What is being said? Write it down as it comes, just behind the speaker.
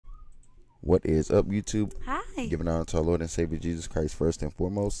What is up, YouTube? Hi. Giving honor to our Lord and Savior Jesus Christ first and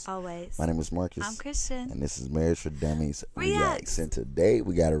foremost. Always. My name is Marcus. I'm Christian. And this is Marriage for Dummies Reacts. And today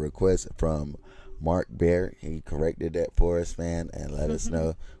we got a request from Mark Bear. He corrected that for us, man, and let us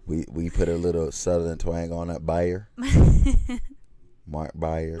know. We put a little southern twang on that Bayer. Mark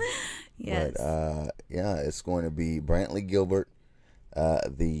Bayer. Yes. But yeah, it's going to be Brantley Gilbert,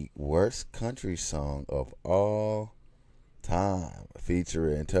 the worst country song of all time,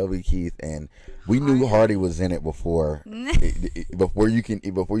 featuring Toby Keith, and we knew Hardy was in it before. before you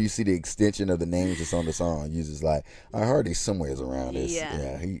see the extension of the names that's on the song, you just like, Hardy's somewhere's around this.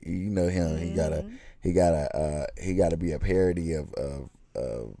 Yeah, he you know him. He gotta be a parody of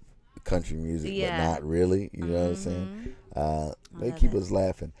country music, but not really. You know what I'm saying? They keep us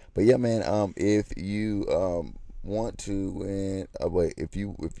laughing. But yeah, man. If you want to win, if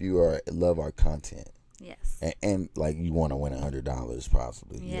you love our content. Yes. And like you want to win $100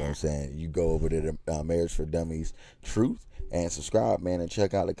 possibly. You know what I'm saying? You go over to the Marriage for Dummies Truth and subscribe, man, and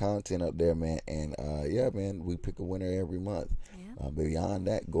check out the content up there, man. And yeah, man, we pick a winner every month. Yeah. Beyond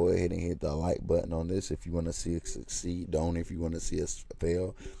that, go ahead and hit the like button on this if you want to see us succeed. Don't if you want to see us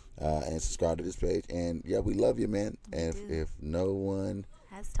fail. And subscribe to this page. And yeah, we love you, man. And if no one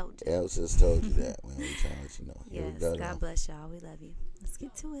else has told you that, man, we trying to let you know. Yes. God bless y'all. We love you. Let's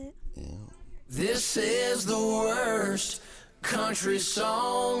get to it. Yeah. This is the worst country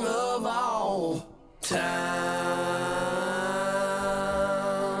song of all time.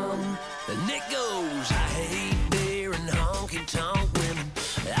 And it goes, I hate beer and honky-tonk women.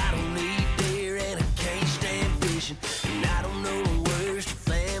 I don't eat deer and I can't stand fishing. And I don't know the worst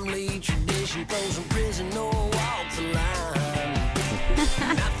family tradition. Throws in prison or walk the line.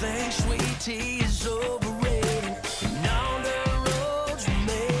 And I think sweet tea is overrated. And all the roads we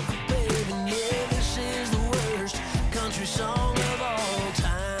make for paving. Yeah, this is the worst country song of all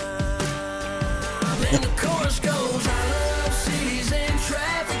time. And the chorus goes, I love cities and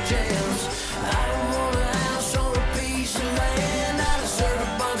traffic jams. I don't want a house or a piece of land. I deserve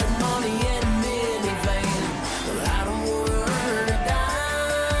a bunch of money and a minivan, but I don't want to earn a dime.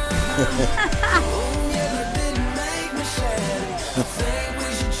 Oh, yeah, but it didn't make me sad. I think we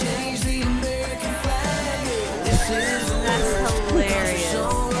should change the American flag. Yeah, this is the worst country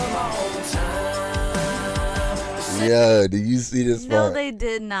song of all time. Yeah, do you see this part? No, they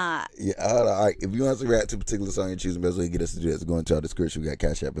did not. Yeah, all right. If you want to react to a particular song you're choosing, best way to get us to do that is go into our description. We got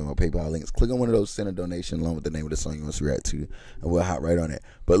Cash App and my PayPal links. Click on one of those, send a donation along with the name of the song you want to react to, and we'll hop right on it.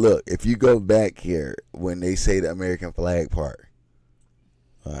 But look, if you go back here when they say the American flag part,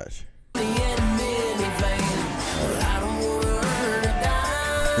 watch.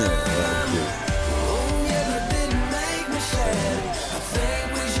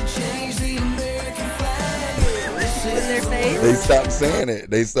 They stopped saying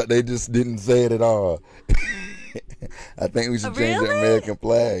it. They just didn't say it at all. I think we should change the American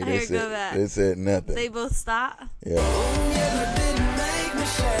flag. They said nothing. They both stopped? Yeah.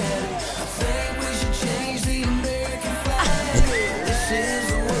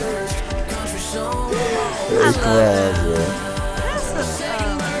 It's crazy, bro.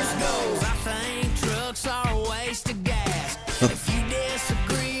 Trucks are a waste of gas. If you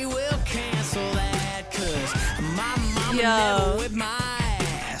disagree, we'll cancel that. Cause my mama never whipped my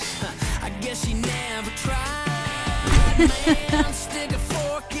ass. I guess she never tried. Man, stick a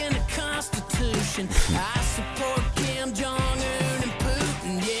fork in the Constitution. I support Kim Jong-un and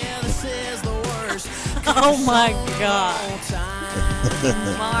Putin. Yeah, this is the worst. Oh my God.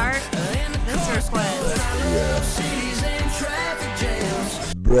 Mark, this request.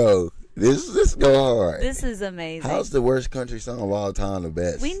 Bro, this go hard. This is amazing. How's the worst country song of all time the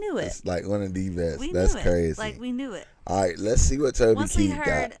best? We knew it. It's like one of the best. We That's knew it. crazy. Like, we knew it. All right, let's see what Toby Once we Keith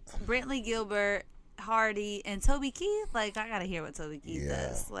heard got. Brantley Gilbert, Hardy, and Toby Keith, like, I gotta hear what Toby Keith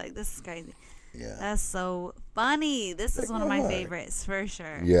does. Like, this is crazy. Yeah. That's so funny. This is one of my favorites for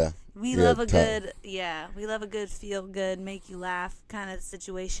sure. Yeah. We love a good, we love a good feel good, make you laugh kind of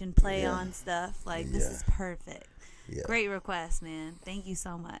situation, play on stuff. Like, this is perfect. Yeah. Great request, man. Thank you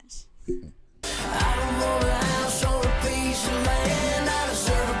so much. I don't want a house or a piece of land. I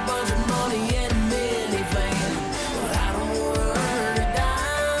deserve a bunch of money and a minivan, but I don't want to earn a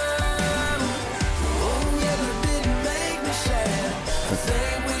dime. Oh, yeah, but it didn't make me sad. I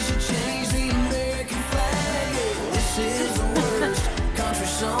think we should change the American flag. Yeah, this is the worst country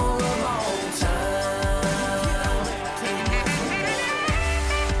song of all time.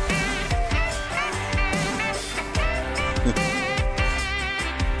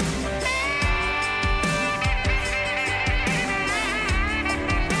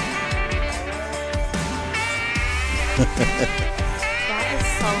 That is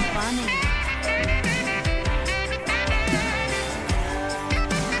so funny.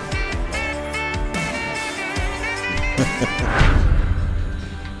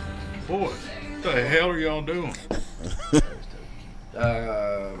 the hell are y'all doing?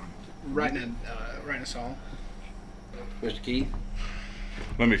 Writing a song. Mr. Keith?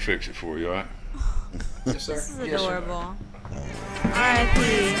 Let me fix it for you, all right? Yes, sir. This is Yes, sir. adorable. R.I.P.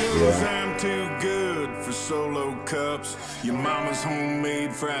 I'm too good for solo cups. Your mama's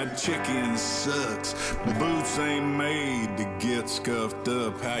homemade fried chicken sucks. Boots ain't made to get scuffed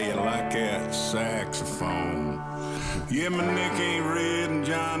up. How you like that saxophone? Yeah, my neck ain't red and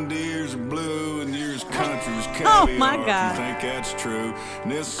John Deere's blue and yours country's caviar. Oh my God. If you think that's true.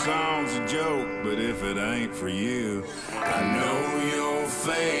 And this song's a joke, but if it ain't for you, I know your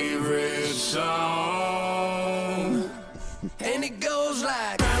favorite song. And it goes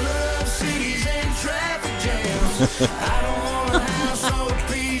like, I love cities and traffic jams. I don't want a house or a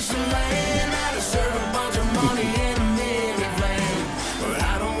piece of land. I deserve a bunch of money in a minivan, but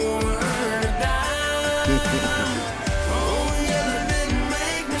I don't want to earn a dime. Oh, yeah, that didn't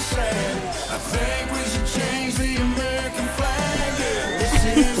make me sad. I think we should change the American flag. Yeah, this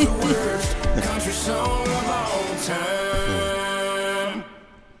is the worst country song of all time.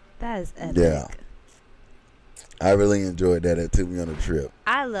 That is epic. Yeah. I really enjoyed that. It took me on a trip.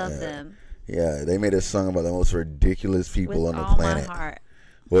 I love them. Yeah, they made a song about the most ridiculous people With on the all planet. my heart.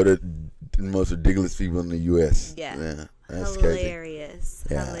 What are the most ridiculous people in the U.S.? Yeah. That's crazy. Hilarious.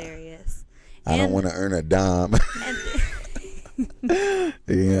 Yeah. Hilarious. I don't want to earn a dime.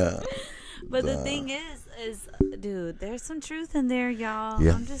 Yeah. But the thing is, dude, there's some truth in there, y'all.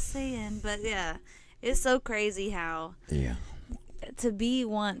 Yeah. I'm just saying. But yeah, it's so crazy how to be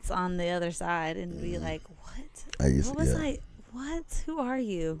once on the other side and be like, what? What? Who are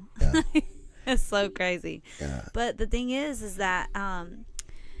you? Yeah. It's so crazy. Yeah. But the thing is that, when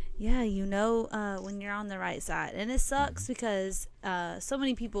you're on the right side. And it sucks because so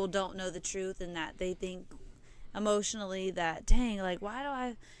many people don't know the truth and that they think emotionally that, dang, like, why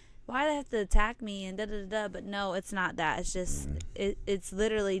do they have to attack me and da-da-da-da? But no, it's not that. It's just, it's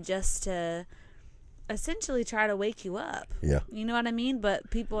literally just to essentially try to wake you up. Yeah. You know what I mean? But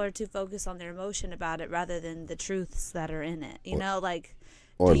people are too focused on their emotion about it rather than the truths that are in it.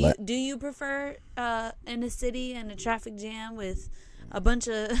 Do you prefer in a city in a traffic jam with a bunch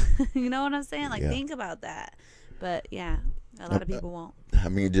of, you know what I'm saying? Like, think about that. But yeah, a lot of people won't. I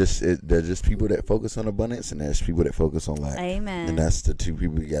mean, there's just people that focus on abundance, and there's people that focus on lack. Amen. And that's the two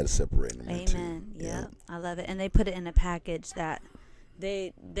people you got to separate them into. Amen. Yeah, I love it. And they put it in a package that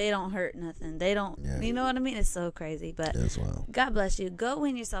they don't hurt nothing. They don't, you know what I mean? It's so crazy. But that's wild. God bless you. Go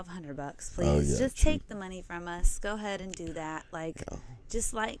win yourself $100, please. Just take the money from us. Go ahead and do that.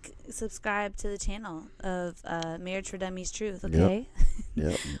 Just subscribe to the channel of Marriage for Dummies Truth. Okay.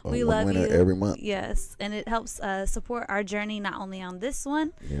 Yep. We love you every month. Yes, and it helps support our journey not only on this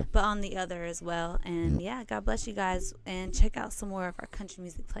one, but on the other as well. And God bless you guys. And check out some more of our country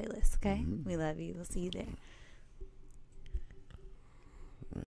music playlists. Okay. We love you. We'll see you there.